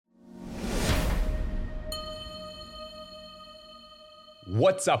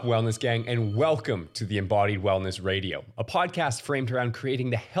What's up, Wellness Gang, and welcome to the Embodied Wellness Radio, a podcast framed around creating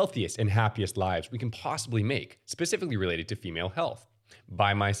the healthiest and happiest lives we can possibly make, specifically related to female health.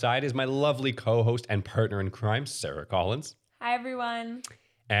 By my side is my lovely co-host and partner in crime, Sarah Collins. Hi, everyone.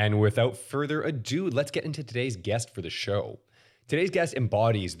 And without further ado, let's get into today's guest for the show. Today's guest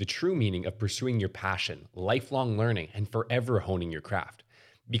embodies the true meaning of pursuing your passion, lifelong learning, and forever honing your craft.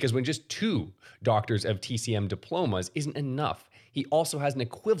 Because when just 2 doctors of TCM diplomas isn't enough, he also has an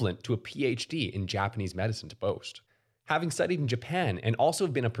equivalent to a PhD in Japanese medicine to boast. Having studied in Japan and also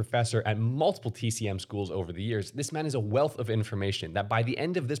been a professor at multiple TCM schools over the years, this man is a wealth of information that by the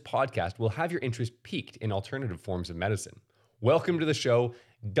end of this podcast will have your interest piqued in alternative forms of medicine. Welcome to the show,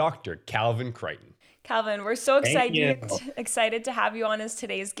 Dr. Calvin Crichton. Calvin, we're so excited to have you on as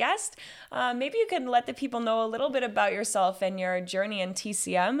today's guest. Maybe you can let the people know a little bit about yourself and your journey in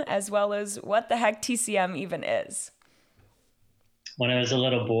TCM, as well as what the heck TCM even is. When I was a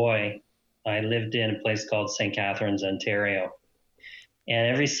little boy, I lived in a place called St. Catharines, Ontario. And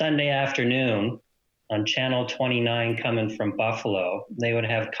every Sunday afternoon on Channel 29 coming from Buffalo, they would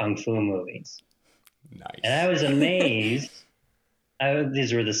have Kung Fu movies. Nice. And I was amazed.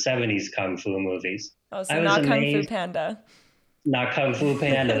 These were the 70s Kung Fu movies. Oh, so not Kung Fu Panda. Not Kung Fu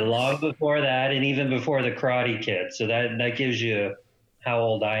Panda, long before that and even before the Karate Kid. So that gives you how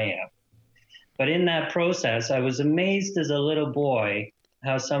old I am. But in that process, I was amazed as a little boy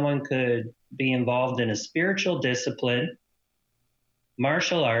how someone could be involved in a spiritual discipline,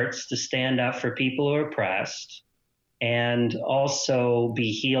 martial arts to stand up for people who are oppressed, and also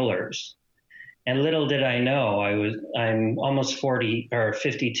be healers. And little did I know, I'm almost 40 or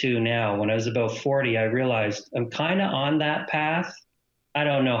 52 now. When I was about 40, I realized I'm kind of on that path. I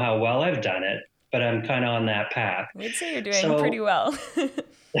don't know how well I've done it, but I'm kind of on that path. We'd say you're doing pretty well.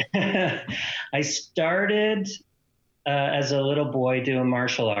 I started as a little boy doing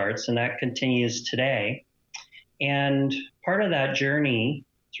martial arts, and that continues today. And part of that journey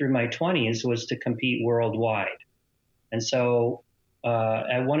through my 20s was to compete worldwide. And so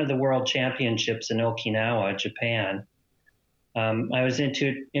at one of the world championships in Okinawa, Japan, I was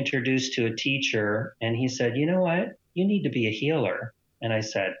introduced to a teacher, and he said, "You know what? You need to be a healer." And I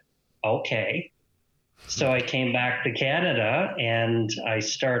said, "Okay." So I came back to Canada and I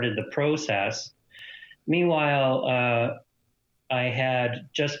started the process. Meanwhile, I had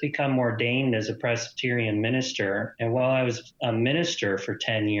just become ordained as a Presbyterian minister. And while I was a minister for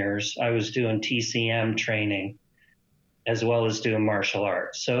 10 years, I was doing TCM training as well as doing martial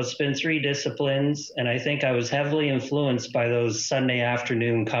arts. So it's been 3 disciplines. And I think I was heavily influenced by those Sunday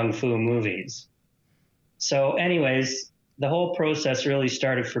afternoon Kung Fu movies. So anyways, the whole process really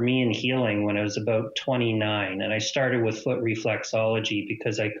started for me in healing when I was about 29. And I started with foot reflexology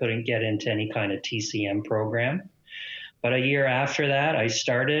because I couldn't get into any kind of TCM program. But a year after that, I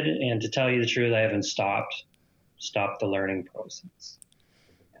started. And to tell you the truth, I haven't stopped the learning process.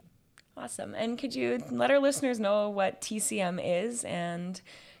 Awesome. And could you let our listeners know what TCM is and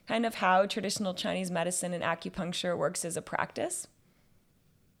kind of how traditional Chinese medicine and acupuncture works as a practice?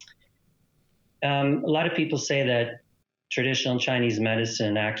 A lot of people say that traditional Chinese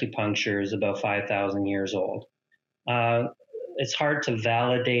medicine, acupuncture, is about 5,000 years old. It's hard to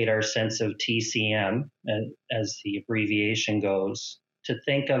validate our sense of TCM, as the abbreviation goes, to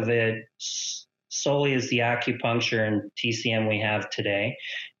think of it solely as the acupuncture and TCM we have today.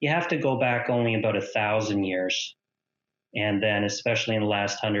 You have to go back only about 1,000 years, and then especially in the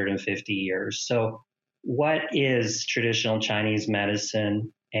last 150 years. So what is traditional Chinese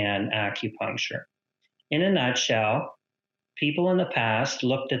medicine and acupuncture? In a nutshell, people in the past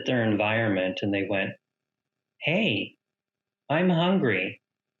looked at their environment and they went, "Hey, I'm hungry.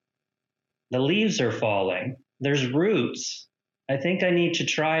 The leaves are falling. There's roots. I think I need to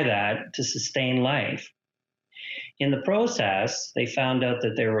try that to sustain life." In the process, they found out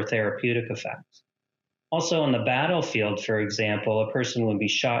that there were therapeutic effects. Also on the battlefield, for example, a person would be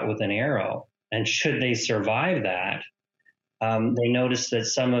shot with an arrow, and should they survive that, they noticed that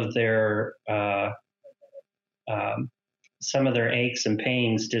some of their aches and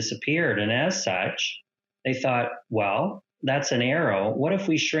pains disappeared. And as such, they thought, well, that's an arrow. What if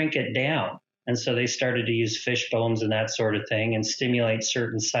we shrink it down? And so they started to use fish bones and that sort of thing and stimulate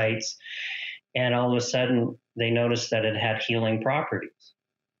certain sites. And all of a sudden, they noticed that it had healing properties.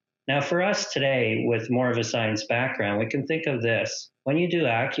 Now, for us today, with more of a science background, we can think of this. When you do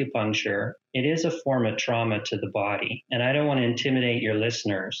acupuncture, it is a form of trauma to the body. And I don't want to intimidate your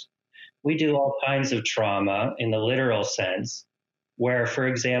listeners. We do all kinds of trauma in the literal sense, where, for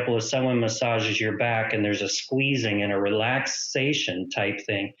example, if someone massages your back and there's a squeezing and a relaxation type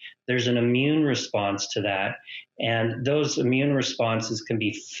thing, there's an immune response to that. And those immune responses can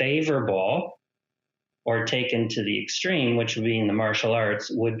be favorable or taken to the extreme, which would be in the martial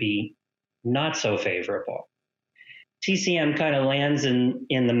arts, would be not so favorable. TCM kind of lands in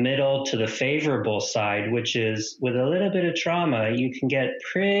the middle to the favorable side, which is with a little bit of trauma, you can get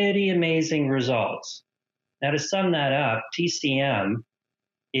pretty amazing results. Now, to sum that up, TCM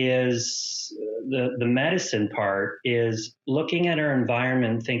is the medicine part is looking at our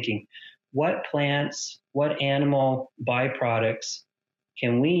environment, thinking, what plants, what animal byproducts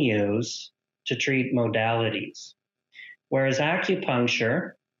can we use to treat modalities? Whereas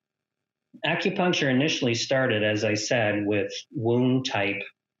acupuncture initially started, as I said, with wound type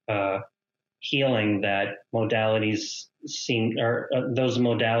healing that those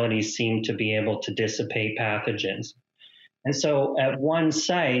modalities seem to be able to dissipate pathogens. And so at one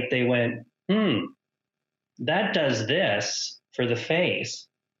site, they went, that does this for the face.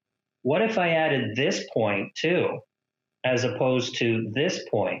 What if I added this point too, as opposed to this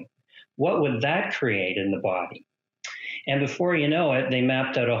point? What would that create in the body? And before you know it, they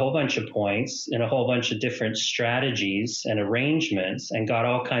mapped out a whole bunch of points and a whole bunch of different strategies and arrangements and got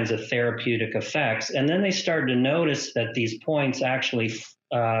all kinds of therapeutic effects. And then they started to notice that these points actually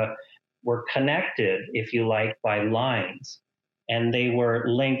were connected, if you like, by lines, and they were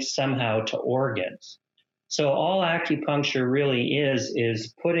linked somehow to organs. So all acupuncture really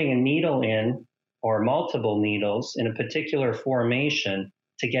is putting a needle in, or multiple needles in a particular formation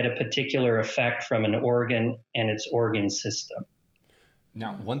to get a particular effect from an organ and its organ system.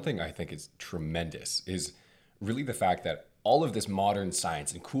 Now, one thing I think is tremendous is really the fact that all of this modern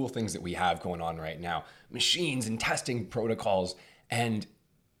science and cool things that we have going on right now, machines and testing protocols, and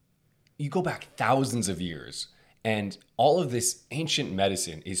you go back thousands of years, and all of this ancient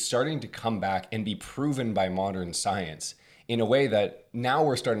medicine is starting to come back and be proven by modern science in a way that now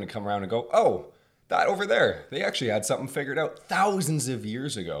we're starting to come around and go, oh, that over there, they actually had something figured out thousands of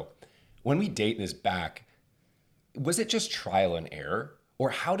years ago. When we date this back, was it just trial and error? Or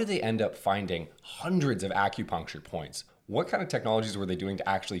how did they end up finding hundreds of acupuncture points? What kind of technologies were they doing to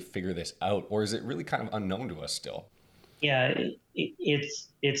actually figure this out? Or is it really kind of unknown to us still? Yeah,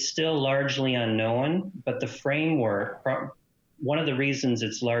 it's still largely unknown, but the framework, one of the reasons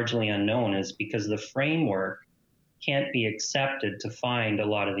it's largely unknown is because the framework can't be accepted to find a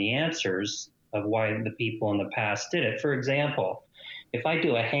lot of the answers of why the people in the past did it. For example, if I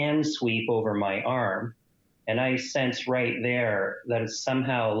do a hand sweep over my arm and I sense right there that it's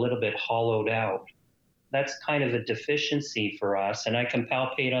somehow a little bit hollowed out, that's kind of a deficiency for us. And I can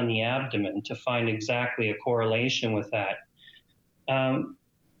palpate on the abdomen to find exactly a correlation with that.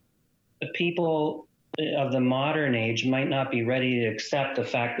 The people of the modern age might not be ready to accept the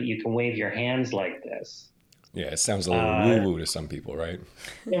fact that you can wave your hands like this. Yeah, it sounds a little woo-woo to some people, right?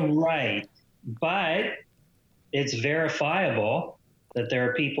 Right. But it's verifiable that there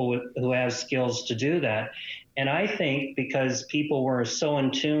are people who have skills to do that. And I think because people were so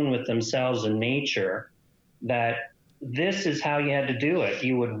in tune with themselves and nature that this is how you had to do it.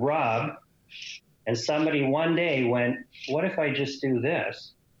 You would rub, and somebody one day went, what if I just do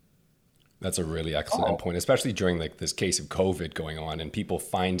this? That's a really excellent point, especially during like this case of COVID going on and people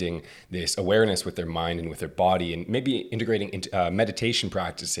finding this awareness with their mind and with their body and maybe integrating into, meditation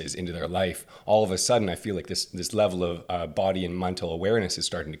practices into their life. All of a sudden, I feel like this level of body and mental awareness is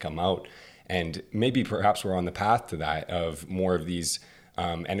starting to come out. And maybe perhaps we're on the path to that, of more of these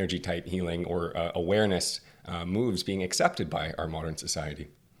energy type healing or awareness moves being accepted by our modern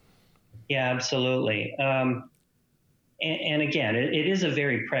society. Yeah, absolutely. And again, it is a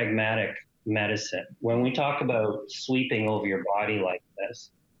very pragmatic medicine. When we talk about sweeping over your body like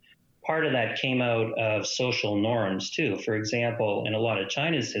this, part of that came out of social norms too. For example, in a lot of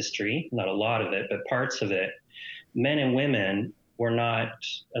China's history, not a lot of it, but parts of it, men and women were not,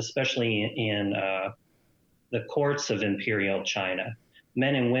 especially in the courts of imperial China,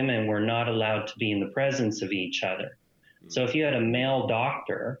 men and women were not allowed to be in the presence of each other. So if you had a male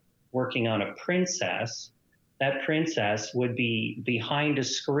doctor working on a princess, that princess would be behind a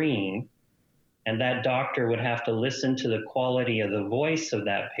screen, and that doctor would have to listen to the quality of the voice of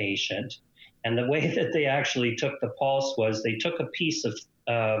that patient. And the way that they actually took the pulse was they took a piece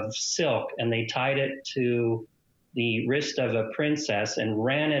of silk and they tied it to the wrist of a princess and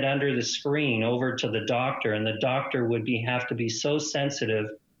ran it under the screen over to the doctor. And the doctor would have to be so sensitive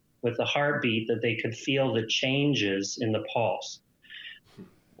with the heartbeat that they could feel the changes in the pulse.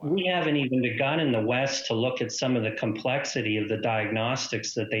 We haven't even begun in the West to look at some of the complexity of the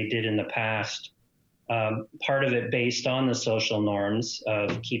diagnostics that they did in the past part of it based on the social norms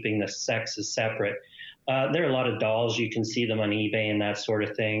of keeping the sexes separate. There are a lot of dolls, you can see them on eBay and that sort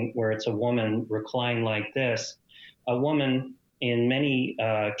of thing, where it's a woman reclined like this. A woman, in many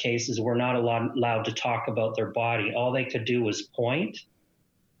cases, were not allowed to talk about their body. All they could do was point,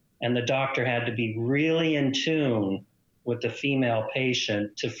 and the doctor had to be really in tune with the female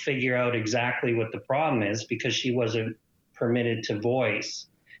patient to figure out exactly what the problem is, because she wasn't permitted to voice.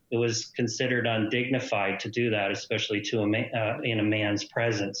 It was considered undignified to do that, especially to in a man's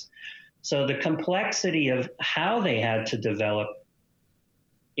presence. So the complexity of how they had to develop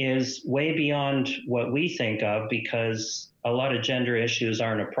is way beyond what we think of, because a lot of gender issues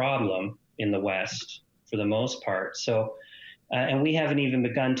aren't a problem in the West for the most part. So, and we haven't even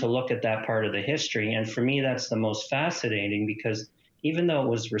begun to look at that part of the history. And for me, that's the most fascinating, because even though it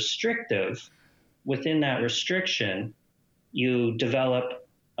was restrictive, within that restriction, you develop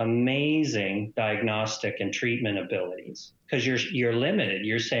amazing diagnostic and treatment abilities, because you're limited.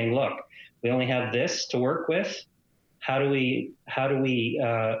 You're saying, look, we only have this to work with. How do we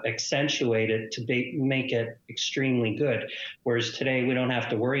accentuate it to make it extremely good? Whereas today we don't have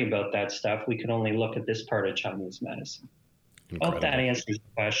to worry about that stuff. We can only look at this part of Chinese medicine. I hope that answers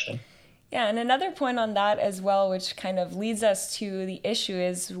the question. Yeah, and another point on that as well, which kind of leads us to the issue,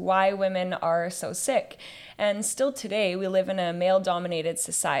 is why women are so sick. And still today, we live in a male-dominated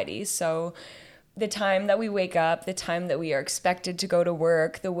society. So the time that we wake up, the time that we are expected to go to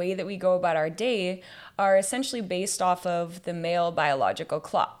work, the way that we go about our day are essentially based off of the male biological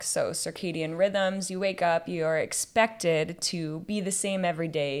clock. So circadian rhythms, you wake up, you are expected to be the same every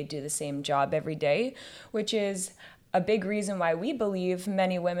day, do the same job every day, which is a big reason why we believe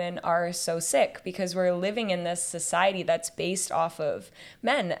many women are so sick, because we're living in this society that's based off of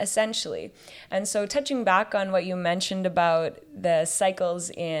men, essentially. And so touching back on what you mentioned about the cycles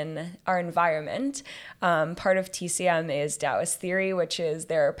in our environment, part of TCM is Taoist theory, which is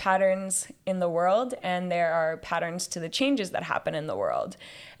there are patterns in the world and there are patterns to the changes that happen in the world.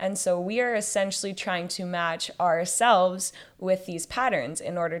 And so we are essentially trying to match ourselves with these patterns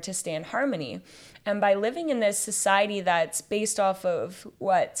in order to stay in harmony. And by living in this society that's based off of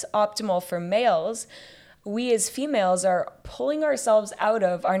what's optimal for males, we as females are pulling ourselves out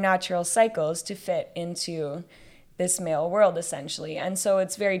of our natural cycles to fit into this male world, essentially. And so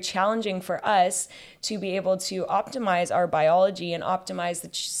it's very challenging for us to be able to optimize our biology and optimize the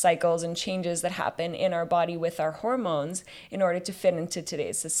cycles and changes that happen in our body with our hormones in order to fit into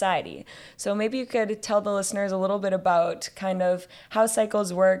today's society. So maybe you could tell the listeners a little bit about kind of how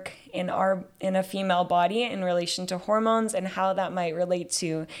cycles work in a female body in relation to hormones, and how that might relate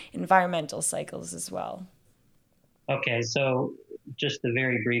to environmental cycles as well. Okay, so just to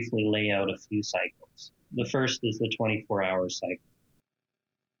very briefly lay out a few cycles. The first is the 24-hour cycle.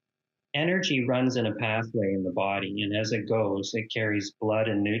 Energy runs in a pathway in the body, and as it goes, it carries blood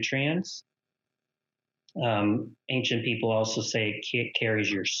and nutrients. Ancient people also say it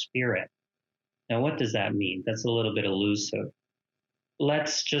carries your spirit. Now, what does that mean? That's a little bit elusive.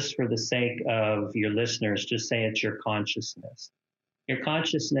 Let's just, for the sake of your listeners, just say it's your consciousness. Your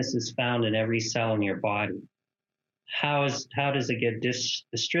consciousness is found in every cell in your body. How does it get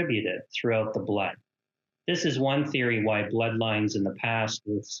distributed throughout the blood? This is one theory why bloodlines in the past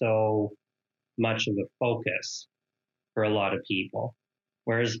were so much of a focus for a lot of people.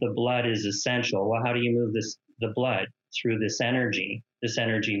 Whereas the blood is essential. Well, how do you move the blood? Through this energy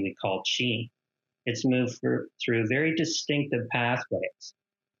we call qi. It's moved through very distinctive pathways.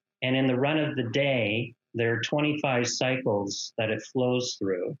 And in the run of the day, there are 25 cycles that it flows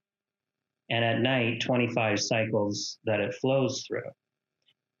through. And at night, 25 cycles that it flows through.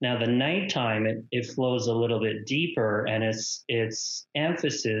 Now, the nighttime, it flows a little bit deeper, and its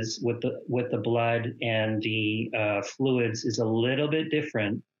emphasis with the blood and the fluids is a little bit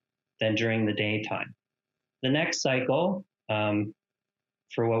different than during the daytime. The next cycle,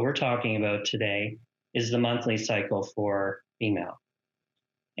 for what we're talking about today, is the monthly cycle for female.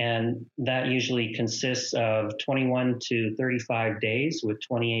 And that usually consists of 21 to 35 days, with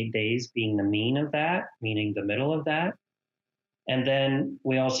 28 days being the mean of that, meaning the middle of that. And then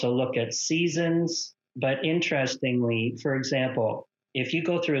we also look at seasons. But interestingly, for example, if you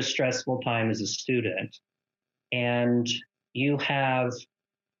go through a stressful time as a student and you have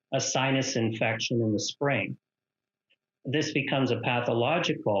a sinus infection in the spring, this becomes a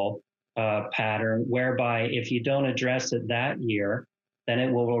pathological pattern whereby if you don't address it that year, then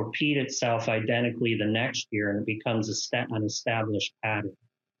it will repeat itself identically the next year, and it becomes an established pattern.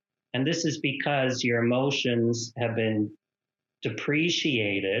 And this is because your emotions have been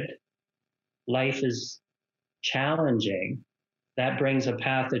depreciated. Life is challenging. that brings a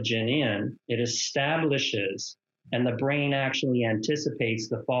pathogen in, it establishes, and the brain actually anticipates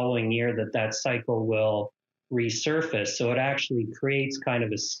the following year that that cycle will resurface. So it actually creates kind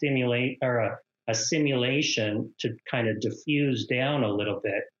of a simulation to kind of diffuse down a little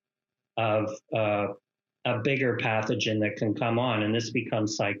bit of a bigger pathogen that can come on, and this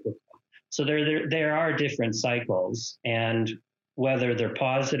becomes cyclical. So there are different cycles, and whether they're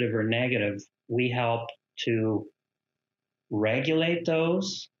positive or negative, we help to regulate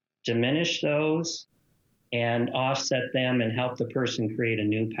those, diminish those, and offset them and help the person create a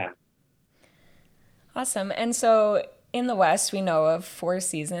new path. Awesome. And so in the West, we know of 4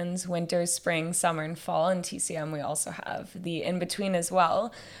 seasons: winter, spring, summer, and fall. In TCM, we also have the in-between as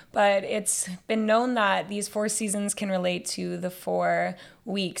well. But it's been known that these 4 seasons can relate to the 4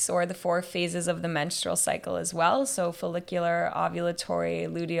 weeks or the 4 phases of the menstrual cycle as well. So follicular, ovulatory,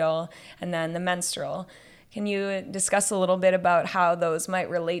 luteal, and then the menstrual. Can you discuss a little bit about how those might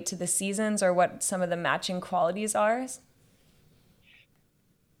relate to the seasons or what some of the matching qualities are?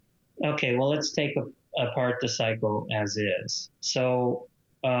 Okay, well, let's take apart the cycle as is. So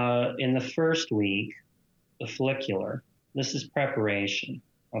in the first week, the follicular, this is preparation,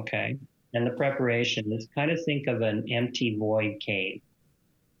 okay? And the preparation is kind of think of an empty void cave,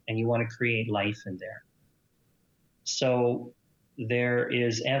 and you want to create life in there. So there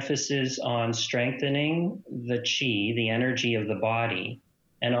is emphasis on strengthening the chi, the energy of the body,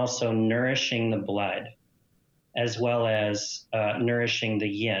 and also nourishing the blood, as well as nourishing the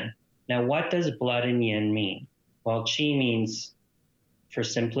yin. Now, what does blood and yin mean? Well, qi means, for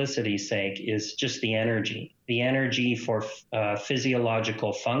simplicity's sake, is just the energy for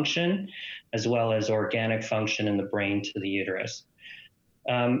physiological function, as well as organic function in the brain to the uterus.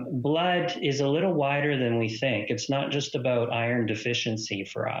 Blood is a little wider than we think. It's not just about iron deficiency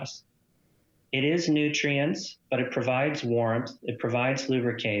for us. It is nutrients, but it provides warmth, it provides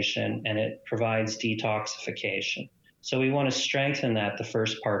lubrication, and it provides detoxification. So we want to strengthen that the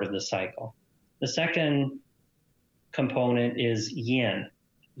first part of the cycle. The second component is yin.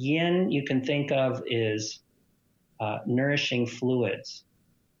 Yin, you can think of is nourishing fluids,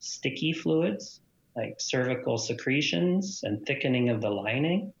 sticky fluids like cervical secretions and thickening of the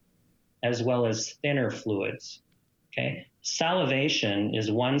lining, as well as thinner fluids. Okay, salivation is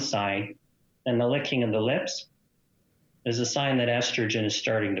one sign, and the licking of the lips is a sign that estrogen is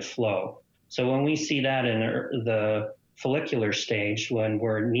starting to flow. So when we see that in the follicular stage, when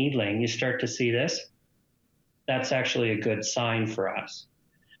we're needling, you start to see this, that's actually a good sign for us.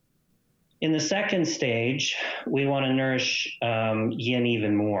 In the second stage, we want to nourish yin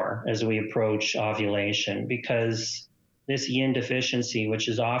even more as we approach ovulation, because this yin deficiency, which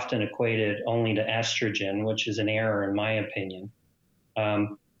is often equated only to estrogen, which is an error in my opinion,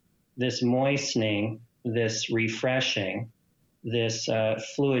 this moistening, this refreshing, this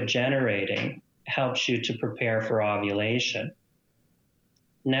fluid generating helps you to prepare for ovulation.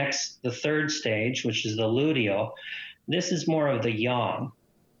 Next, the third stage, which is the luteal, this is more of the yang.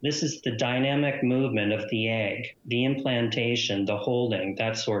 This is the dynamic movement of the egg, the implantation, the holding,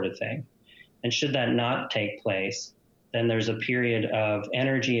 that sort of thing. And should that not take place, then there's a period of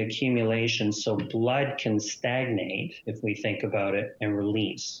energy accumulation so blood can stagnate, if we think about it, and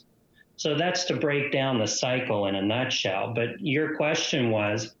release. So that's to break down the cycle in a nutshell. But your question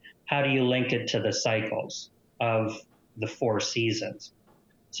was, how do you link it to the cycles of the 4 seasons?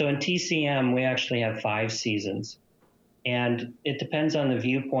 So in TCM, we actually have 5 seasons. And it depends on the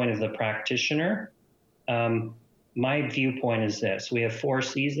viewpoint of the practitioner. My viewpoint is this: we have 4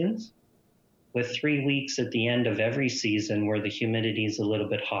 seasons with 3 weeks at the end of every season where the humidity is a little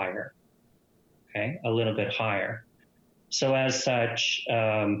bit higher, okay? A little bit higher. So as such,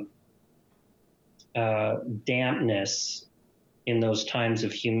 dampness in those times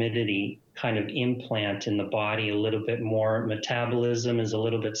of humidity kind of implant in the body a little bit more. Metabolism is a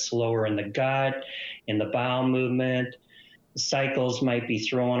little bit slower in the gut, in the bowel movement. Cycles might be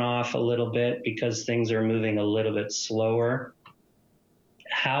thrown off a little bit because things are moving a little bit slower.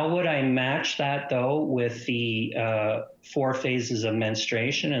 How would I match that, though, with the 4 phases of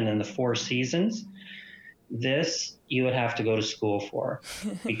menstruation and then the 4 seasons? This you would have to go to school for,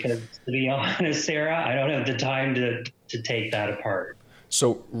 because to be honest, Sarah, I don't have the time to take that apart.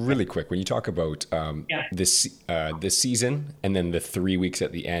 So really quick, when you talk about this season and then the 3 weeks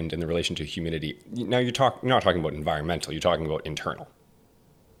at the end in the relation to humidity, now you're not talking about environmental, you're talking about internal.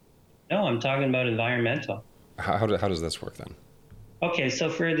 No, I'm talking about environmental. How does this work then? Okay, so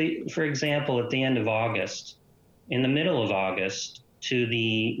for example, at the end of August, in the middle of August to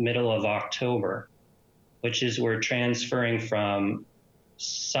the middle of October, which is we're transferring from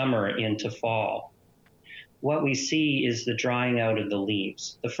summer into fall, what we see is the drying out of the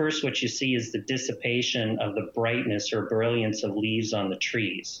leaves. The first, what you see is the dissipation of the brightness or brilliance of leaves on the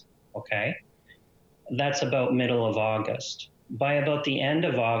trees, okay? That's about middle of August. By about the end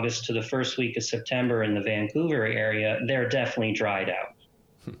of August to the first week of September in the Vancouver area, they're definitely dried out.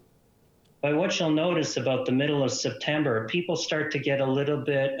 But what you'll notice about the middle of September, people start to get a little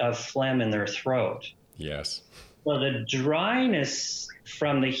bit of phlegm in their throat. Yes. Well, the dryness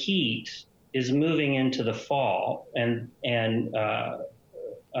from the heat is moving into the fall, and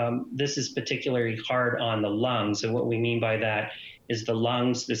this is particularly hard on the lungs. And what we mean by that is the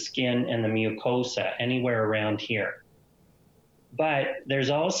lungs, the skin, and the mucosa, anywhere around here. But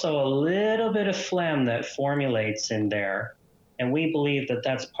there's also a little bit of phlegm that formulates in there. And we believe that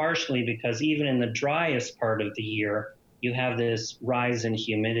that's partially because even in the driest part of the year, you have this rise in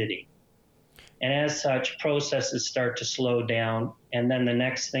humidity. And as such, processes start to slow down. And then the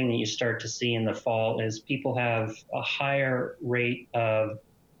next thing that you start to see in the fall is people have a higher rate of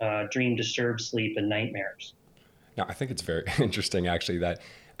dream disturbed sleep and nightmares. Now, I think it's very interesting, actually, that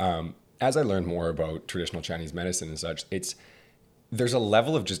as I learned more about traditional Chinese medicine and such, there's a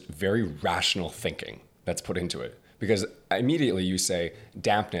level of just very rational thinking that's put into it. Because immediately you say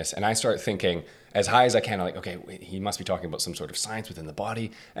dampness, and I start thinking as high as I can, like, okay, he must be talking about some sort of science within the body.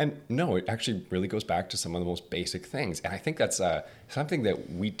 And no, it actually really goes back to some of the most basic things. And I think that's something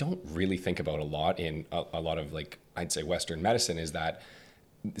that we don't really think about a lot in a lot of, like, I'd say Western medicine, is that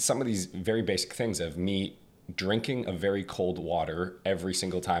some of these very basic things of me drinking a very cold water every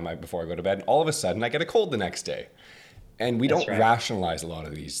single time before I go to bed, and all of a sudden I get a cold the next day. And we don't rationalize a lot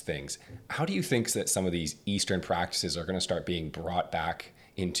of these things. How do you think that some of these Eastern practices are going to start being brought back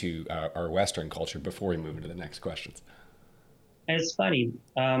into our Western culture before we move into the next questions? It's funny.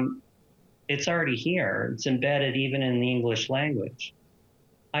 It's already here. It's embedded even in the English language.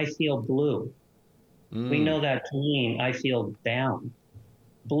 I feel blue. We know that to mean I feel down.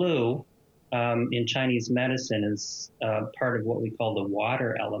 Blue in Chinese medicine is part of what we call the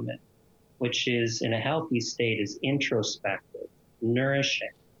water element, which is in a healthy state is introspective,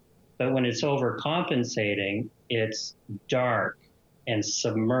 nourishing. But when it's overcompensating, it's dark and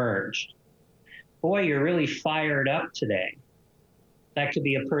submerged. Boy, you're really fired up today. That could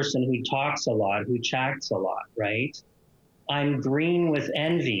be a person who talks a lot, who chats a lot, right? I'm green with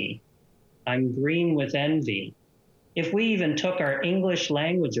envy. I'm green with envy. If we even took our English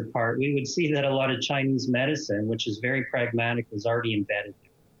language apart, we would see that a lot of Chinese medicine, which is very pragmatic, is already embedded.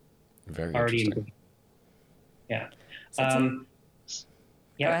 Very interesting. Yeah. Go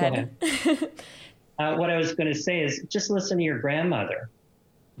ahead. What I was going to say is just listen to your grandmother.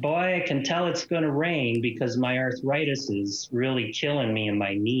 Boy, I can tell it's going to rain because my arthritis is really killing me in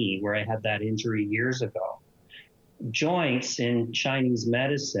my knee where I had that injury years ago. Joints in Chinese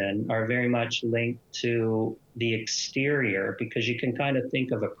medicine are very much linked to the exterior because you can kind of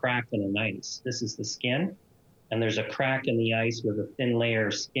think of a crack in an ice. This is the skin, and there's a crack in the ice with a thin layer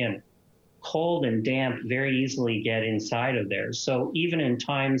of skin. Cold and damp very easily get inside of there. So even in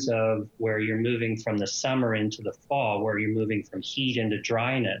times of where you're moving from the summer into the fall, where you're moving from heat into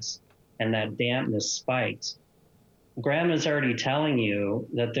dryness and that dampness spikes, Grandma's already telling you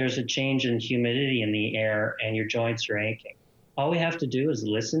that there's a change in humidity in the air and your joints are aching. All we have to do is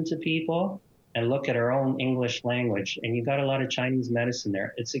listen to people and look at our own English language. And you've got a lot of Chinese medicine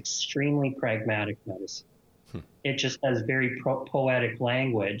there. It's extremely pragmatic medicine. It just has very poetic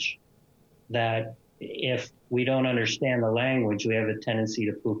language that if we don't understand the language, we have a tendency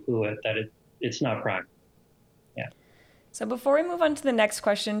to poo-poo it, that it's not practical. Yeah. So before we move on to the next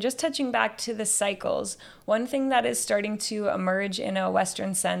question, just touching back to the cycles, one thing that is starting to emerge in a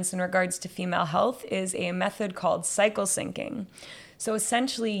Western sense in regards to female health is a method called cycle syncing. So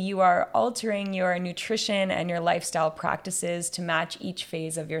essentially, you are altering your nutrition and your lifestyle practices to match each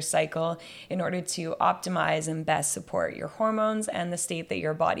phase of your cycle in order to optimize and best support your hormones and the state that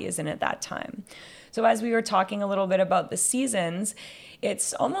your body is in at that time. So as we were talking a little bit about the seasons,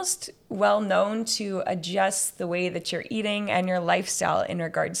 it's almost well known to adjust the way that you're eating and your lifestyle in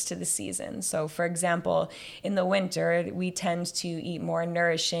regards to the season. So for example, in the winter, we tend to eat more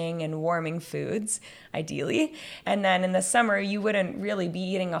nourishing and warming foods, ideally. And then in the summer, you wouldn't really be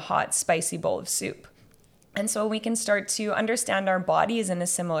eating a hot, spicy bowl of soup. And so we can start to understand our bodies in a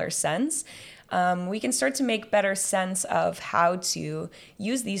similar sense. We can start to make better sense of how to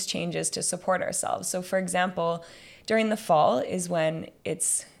use these changes to support ourselves. So for example, during the fall is when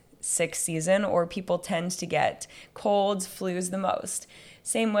it's sick season, or people tend to get colds, flus the most.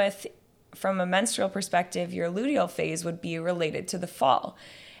 Same with, from a menstrual perspective, your luteal phase would be related to the fall.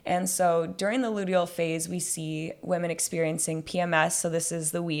 And so during the luteal phase, we see women experiencing PMS. So this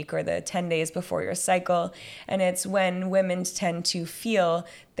is the week or the 10 days before your cycle. And it's when women tend to feel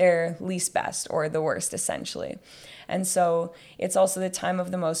their least best or the worst, essentially. And so it's also the time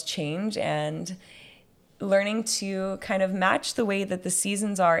of the most change, and learning to kind of match the way that the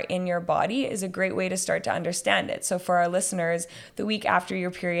seasons are in your body is a great way to start to understand it. So for our listeners, the week after your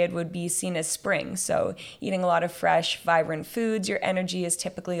period would be seen as spring. So eating a lot of fresh, vibrant foods, your energy is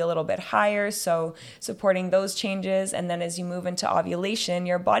typically a little bit higher. So supporting those changes. And then as you move into ovulation,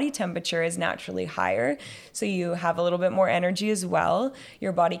 your body temperature is naturally higher. So you have a little bit more energy as well.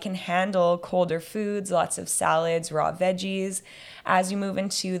 Your body can handle colder foods, lots of salads, raw veggies. As you move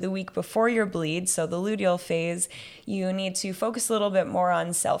into the week before your bleed, so the luteal phase, you need to focus a little bit more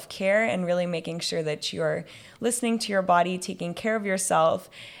on self-care and really making sure that you're listening to your body, taking care of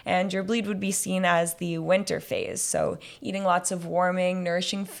yourself. And your bleed would be seen as the winter phase. So eating lots of warming,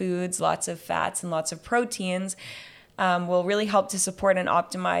 nourishing foods, lots of fats and lots of proteins will really help to support and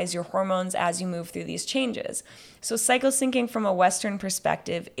optimize your hormones as you move through these changes. So cycle syncing from a Western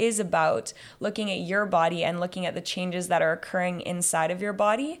perspective is about looking at your body and looking at the changes that are occurring inside of your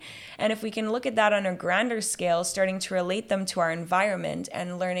body. And if we can look at that on a grander scale, starting to relate them to our environment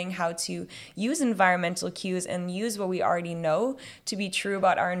and learning how to use environmental cues and use what we already know to be true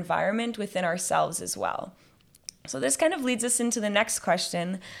about our environment within ourselves as well. So this kind of leads us into the next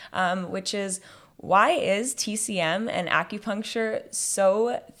question, which is, why is TCM and acupuncture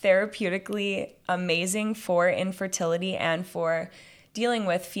so therapeutically amazing for infertility and for dealing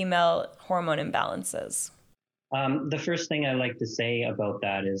with female hormone imbalances? The first thing I like to say about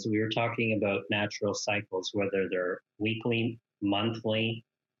that is we were talking about natural cycles, whether they're weekly, monthly,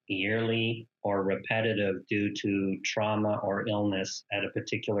 yearly, or repetitive due to trauma or illness at a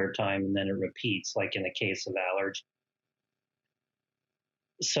particular time, and then it repeats, like in the case of allergy.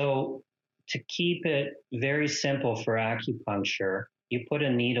 So to keep it very simple for acupuncture, you put a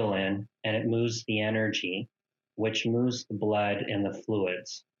needle in and it moves the energy, which moves the blood and the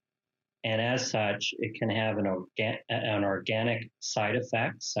fluids. And as such, it can have an organic side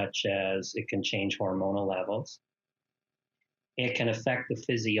effect, such as it can change hormonal levels. It can affect the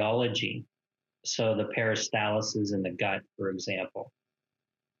physiology, so the peristalsis in the gut, for example.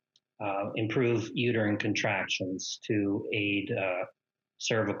 Improve uterine contractions to aid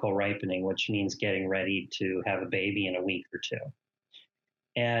cervical ripening, which means getting ready to have a baby in a week or two.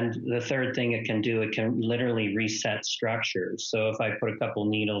 And the third thing it can do, it can literally reset structures. So if I put a couple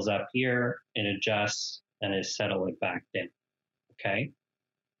needles up here, it adjusts and it settle it back down. Okay.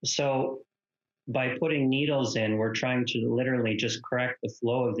 So by putting needles in, we're trying to literally just correct the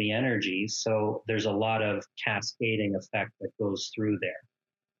flow of the energy. So there's a lot of cascading effect that goes through there.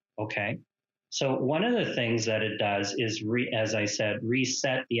 Okay. So one of the things that it does is, as I said,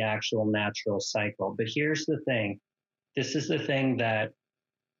 reset the actual natural cycle. But here's the thing. This is the thing that,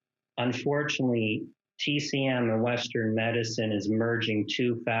 unfortunately, TCM and Western medicine is merging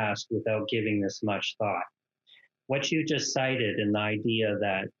too fast without giving this much thought. What you just cited in the idea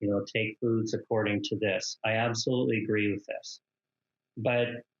that, take foods according to this, I absolutely agree with this. But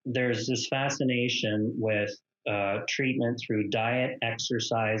there's this fascination with treatment through diet,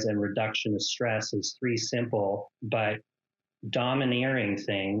 exercise, and reduction of stress is three simple but domineering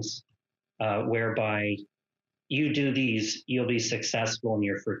things whereby you do these, you'll be successful in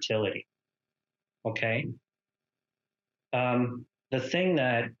your fertility. Okay? The thing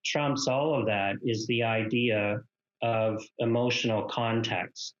that trumps all of that is the idea of emotional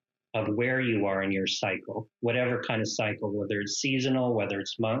context of where you are in your cycle, whatever kind of cycle, whether it's seasonal, whether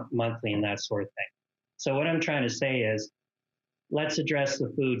it's monthly, and that sort of thing. So what I'm trying to say is, let's address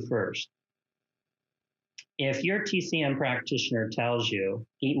the food first. If your TCM practitioner tells you,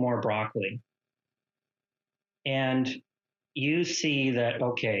 eat more broccoli, and you see that,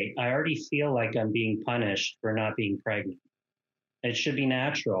 okay, I already feel like I'm being punished for not being pregnant. It should be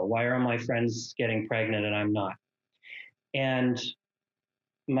natural. Why are my friends getting pregnant and I'm not? And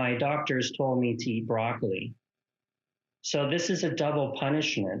my doctors told me to eat broccoli. So this is a double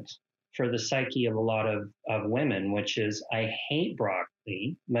punishment for the psyche of a lot of women, which is, I hate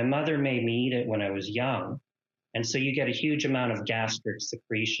broccoli. My mother made me eat it when I was young. And so you get a huge amount of gastric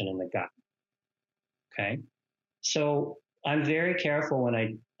secretion in the gut. Okay. So I'm very careful when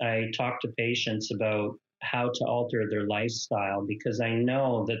I talk to patients about how to alter their lifestyle, because I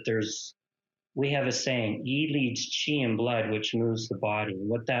know that we have a saying, yi leads qi in blood, which moves the body.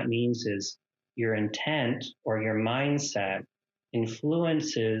 What that means is your intent or your mindset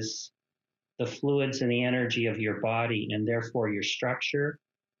influences the fluids and the energy of your body, and therefore your structure,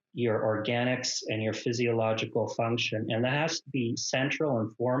 your organics and your physiological function. And that has to be central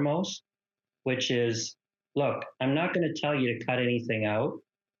and foremost, which is, look, I'm not going to tell you to cut anything out.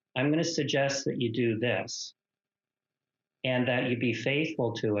 I'm going to suggest that you do this and that you be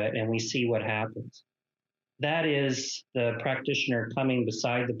faithful to it, and we see what happens. That is the practitioner coming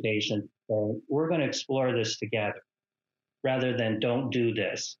beside the patient saying, we're going to explore this together, rather than don't do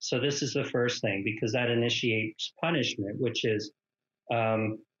this. So this is the first thing, because that initiates punishment, which is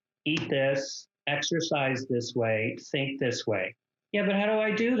eat this, exercise this way, think this way. Yeah, but how do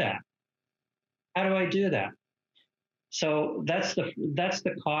I do that? How do I do that? So that's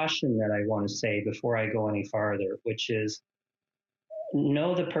the caution that I want to say before I go any farther, which is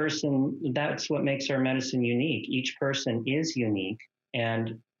know the person. That's what makes our medicine unique. Each person is unique.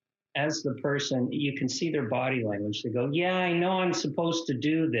 And as the person, you can see their body language. They go, yeah, I know I'm supposed to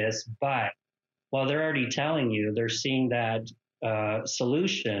do this, but well, they're already telling you, they're seeing that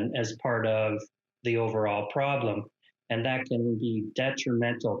solution as part of the overall problem. And that can be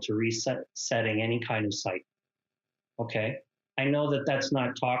detrimental to resetting any kind of cycle. Okay. I know that that's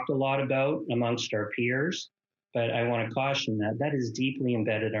not talked a lot about amongst our peers, but I want to caution that that is deeply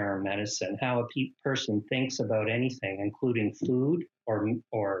embedded in our medicine. How a person thinks about anything, including food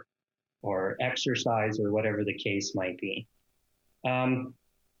or exercise or whatever the case might be.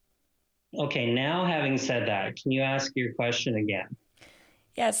 Okay, now having said that, can you ask your question again?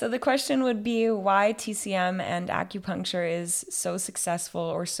 Yeah, so the question would be why TCM and acupuncture is so successful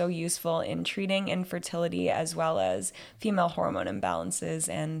or so useful in treating infertility as well as female hormone imbalances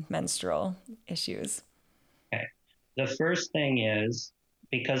and menstrual issues. Okay. The first thing is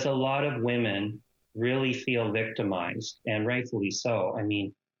because a lot of women really feel victimized, and rightfully so. I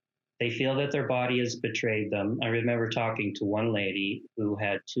mean, they feel that their body has betrayed them. I remember talking to one lady who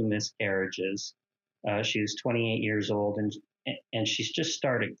had 2 miscarriages. She was 28 years old, and she's just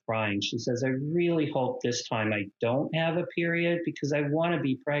started crying. She says, I really hope this time I don't have a period because I want to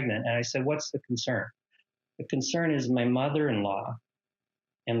be pregnant. And I said, what's the concern? The concern is my mother-in-law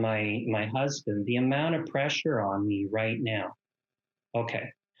and my husband, the amount of pressure on me right now.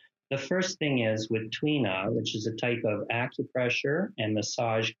 Okay. The first thing is with Tuina, which is a type of acupressure and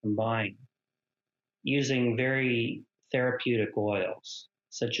massage combined, using very therapeutic oils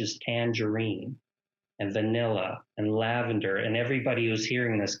such as tangerine and vanilla and lavender, and everybody who's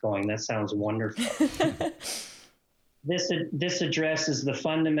hearing this going, that sounds wonderful. This addresses the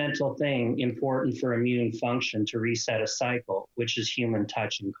fundamental thing important for immune function to reset a cycle, which is human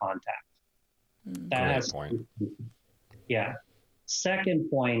touch and contact. Great point. Yeah. Second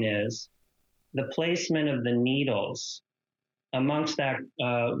point is the placement of the needles. Amongst that,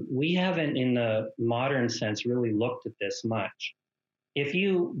 we haven't in the modern sense really looked at this much. If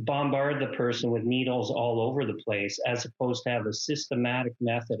you bombard the person with needles all over the place, as opposed to have a systematic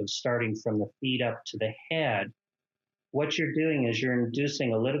method of starting from the feet up to the head, what you're doing is you're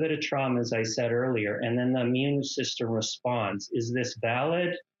inducing a little bit of trauma, as I said earlier, and then the immune system responds. Is this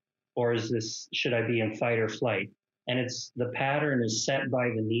valid, or should I be in fight or flight? And the pattern is set by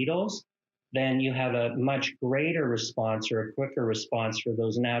the needles, then you have a much greater response or a quicker response for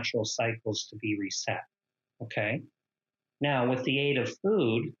those natural cycles to be reset. Okay? Now, with the aid of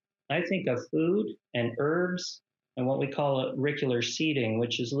food, I think of food and herbs and what we call auricular seeding,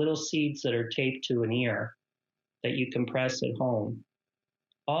 which is little seeds that are taped to an ear that you can press at home.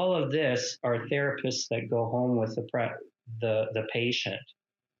 All of this are therapists that go home with the patient.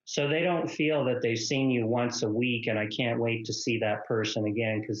 So they don't feel that they've seen you once a week and I can't wait to see that person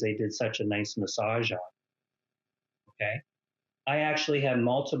again because they did such a nice massage on. Okay? I actually have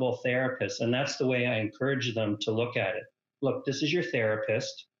multiple therapists, and that's the way I encourage them to look at it. Look, this is your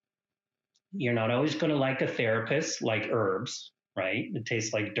therapist. You're not always going to like a therapist like herbs, right? It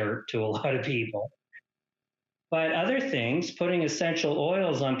tastes like dirt to a lot of people. But other things, putting essential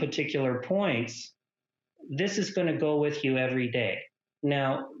oils on particular points, this is going to go with you every day.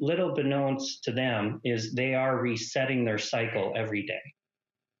 Now, little beknownst to them is they are resetting their cycle every day.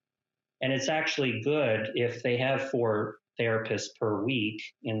 And it's actually good if they have 4 therapists per week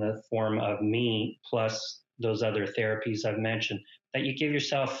in the form of me plus those other therapies I've mentioned, that you give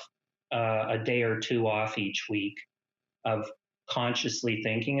yourself a day or 2 off each week of consciously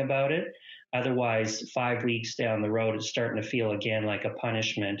thinking about it. Otherwise, 5 weeks down the road, it's starting to feel again like a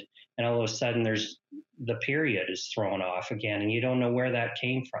punishment. And all of a sudden, the period is thrown off again, and you don't know where that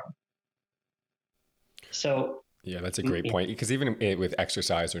came from. So yeah, that's a great point. Because even with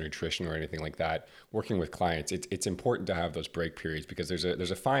exercise or nutrition or anything like that, working with clients, it's important to have those break periods because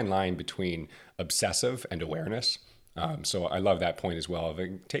there's a fine line between obsessive and awareness. So I love that point as well of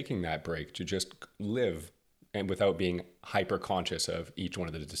taking that break to just live and without being hyper conscious of each one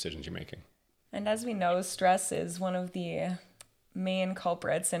of the decisions you're making. And as we know, stress is one of the main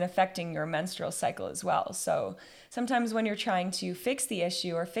culprits in affecting your menstrual cycle as well. So sometimes when you're trying to fix the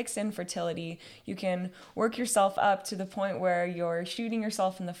issue or fix infertility, you can work yourself up to the point where you're shooting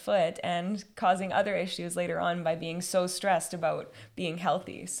yourself in the foot and causing other issues later on by being so stressed about being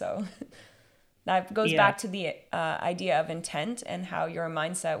healthy. So that goes back to the idea of intent and how your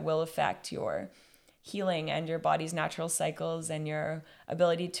mindset will affect your healing and your body's natural cycles and your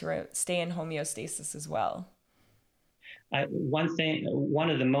ability to stay in homeostasis as well. One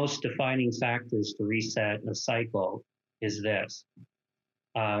of the most defining factors to reset a cycle is this.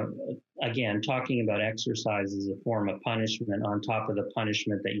 Again, talking about exercise as a form of punishment on top of the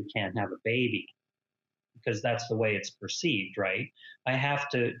punishment that you can't have a baby, because that's the way it's perceived, right? I have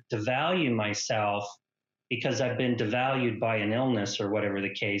to devalue myself because I've been devalued by an illness or whatever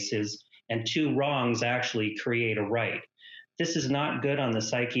the case is, and two wrongs actually create a right. This is not good on the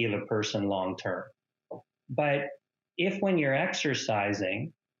psyche of a person long term. But if when you're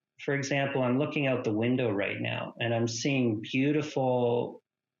exercising, for example, I'm looking out the window right now and I'm seeing beautiful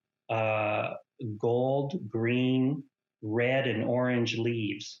gold, green, red, and orange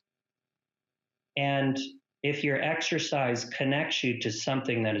leaves. And if your exercise connects you to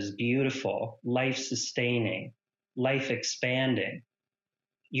something that is beautiful, life-sustaining, life-expanding,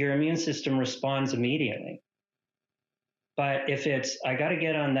 your immune system responds immediately. But if it's, I got to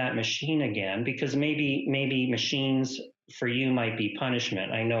get on that machine again, because maybe machines for you might be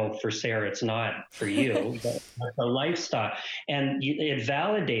punishment. I know for Sarah, it's not for you, but a lifestyle. And it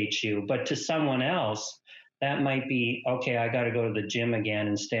validates you, but to someone else, that might be, okay, I got to go to the gym again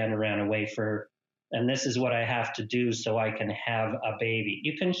and stand around and wait for, and this is what I have to do so I can have a baby.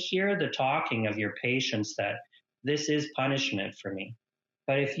 You can hear the talking of your patients that this is punishment for me.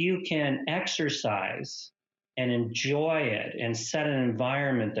 But if you can exercise and enjoy it and set an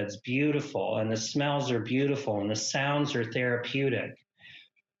environment that's beautiful and the smells are beautiful and the sounds are therapeutic,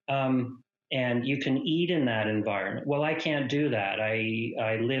 and you can eat in that environment. Well, I can't do that.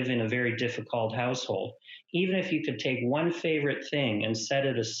 I live in a very difficult household. Even if you could take one favorite thing and set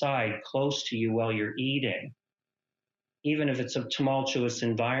it aside close to you while you're eating, even if it's a tumultuous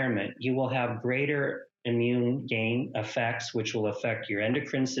environment, you will have greater immune gain effects, which will affect your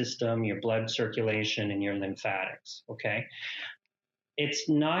endocrine system, your blood circulation, and your lymphatics, okay? It's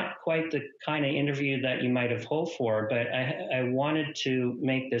not quite the kind of interview that you might have hoped for, but I wanted to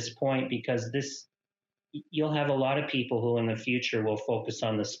make this point because you'll have a lot of people who in the future will focus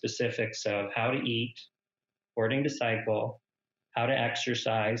on the specifics of how to eat according to cycle, how to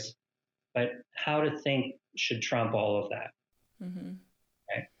exercise, but how to think should trump all of that. Mm-hmm.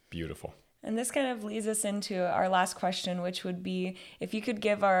 Okay? Beautiful. And this kind of leads us into our last question, which would be if you could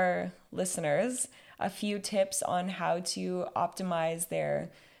give our listeners a few tips on how to optimize their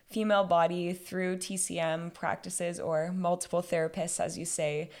female body through TCM practices or multiple therapists, as you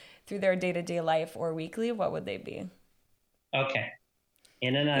say, through their day-to-day life or weekly, what would they be? Okay.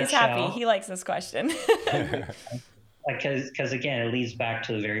 In a nutshell. He's happy. He likes this question. Because again, it leads back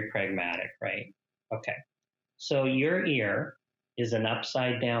to the very pragmatic, right? Okay. So your ear is an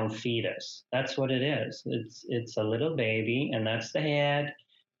upside down fetus. That's what it is. It's a little baby, and that's the head.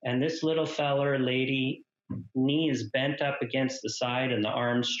 And this little fella or lady, knee is bent up against the side and the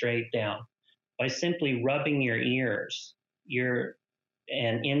arms straight down. By simply rubbing your ears,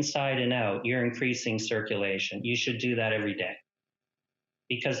 and inside and out, you're increasing circulation. You should do that every day.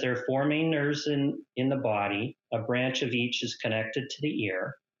 Because there are four main nerves in the body. A branch of each is connected to the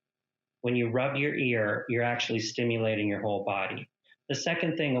ear. When you rub your ear, you're actually stimulating your whole body. The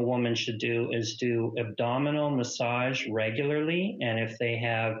second thing a woman should do is do abdominal massage regularly. And if they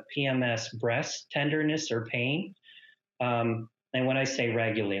have PMS breast tenderness or pain, and when I say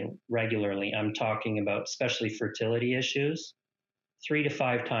regularly, I'm talking about especially fertility issues, 3 to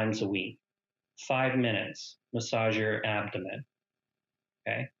 5 times a week, 5 minutes, massage your abdomen.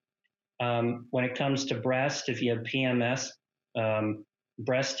 Okay. When it comes to breast, if you have PMS,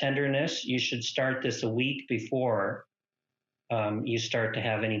 breast tenderness, you should start this a week before you start to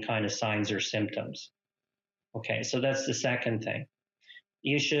have any kind of signs or symptoms. Okay, so that's the second thing.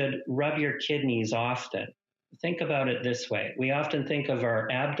 You should rub your kidneys often. Think about it this way. We often think of our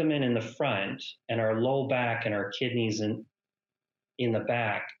abdomen in the front and our low back and our kidneys in the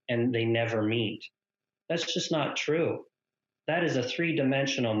back, and they never meet. That's just not true. That is a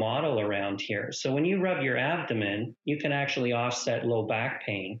 3-dimensional model around here. So when you rub your abdomen, you can actually offset low back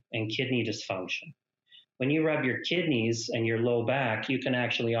pain and kidney dysfunction. When you rub your kidneys and your low back, you can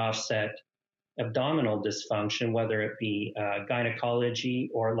actually offset abdominal dysfunction, whether it be gynecology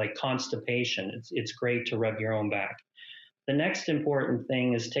or like constipation. It's great to rub your own back. The next important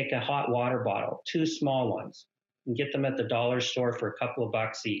thing is take a hot water bottle, 2 small ones, and get them at the dollar store for a couple of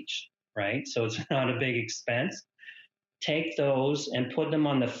bucks each, right? So it's not a big expense. Take those and put them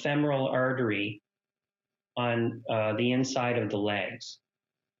on the femoral artery on the inside of the legs.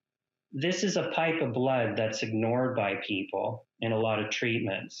 This is a pipe of blood that's ignored by people in a lot of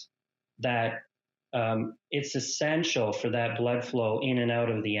treatments, that it's essential for that blood flow in and out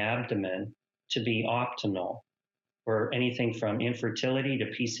of the abdomen to be optimal for anything from infertility to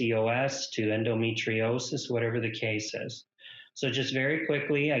PCOS to endometriosis, whatever the case is. So just very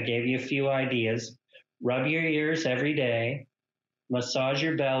quickly, I gave you a few ideas. Rub your ears every day, massage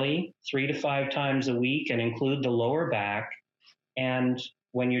your belly 3 to 5 times a week and include the lower back. And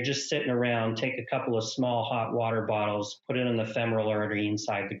when you're just sitting around, take a couple of small hot water bottles, put it in the femoral artery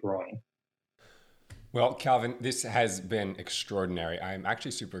inside the groin. Well, Calvin, this has been extraordinary. I'm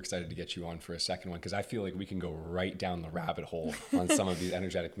actually super excited to get you on for a second one, because I feel like we can go right down the rabbit hole on some of these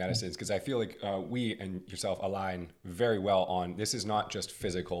energetic medicines, because I feel like we and yourself align very well on this is not just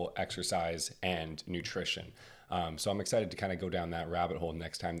physical exercise and nutrition. So I'm excited to kind of go down that rabbit hole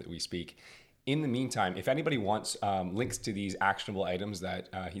next time that we speak. In the meantime, if anybody wants links to these actionable items that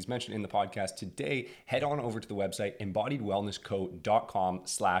he's mentioned in the podcast today, head on over to the website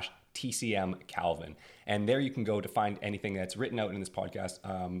embodiedwellnessco.com/TCM Calvin. And there you can go to find anything that's written out in this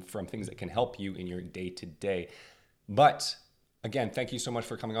podcast from things that can help you in your day to day. But again, thank you so much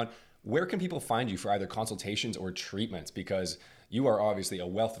for coming on. Where can people find you for either consultations or treatments? Because you are obviously a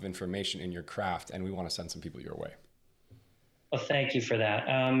wealth of information in your craft, and we want to send some people your way. Well, thank you for that.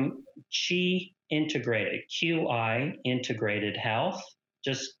 Qi Integrated, QI Integrated Health.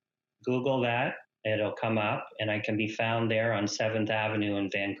 Just Google that. It'll come up, and I can be found there on 7th Avenue in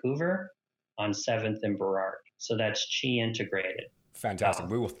Vancouver, on 7th in Burrard. So that's Qi Integrated. Fantastic.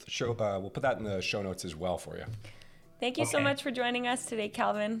 We will we'll put that in the show notes as well for you. Thank you so much for joining us today,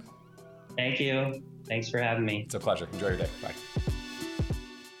 Calvin. Thank you. Thanks for having me. It's a pleasure. Enjoy your day. Bye.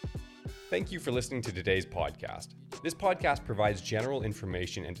 Thank you for listening to today's podcast. This podcast provides general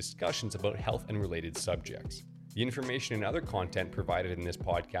information and discussions about health and related subjects. The information and other content provided in this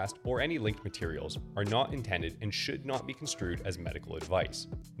podcast or any linked materials are not intended and should not be construed as medical advice,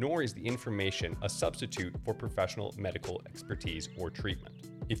 nor is the information a substitute for professional medical expertise or treatment.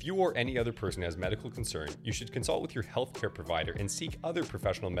 If you or any other person has medical concern, you should consult with your healthcare provider and seek other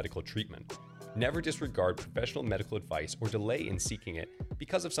professional medical treatment. Never disregard professional medical advice or delay in seeking it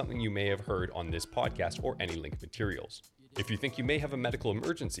because of something you may have heard on this podcast or any linked materials. If you think you may have a medical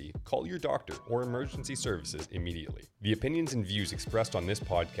emergency, call your doctor or emergency services immediately. The opinions and views expressed on this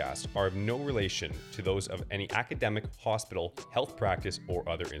podcast are of no relation to those of any academic, hospital, health practice, or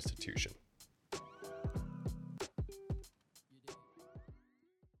other institution.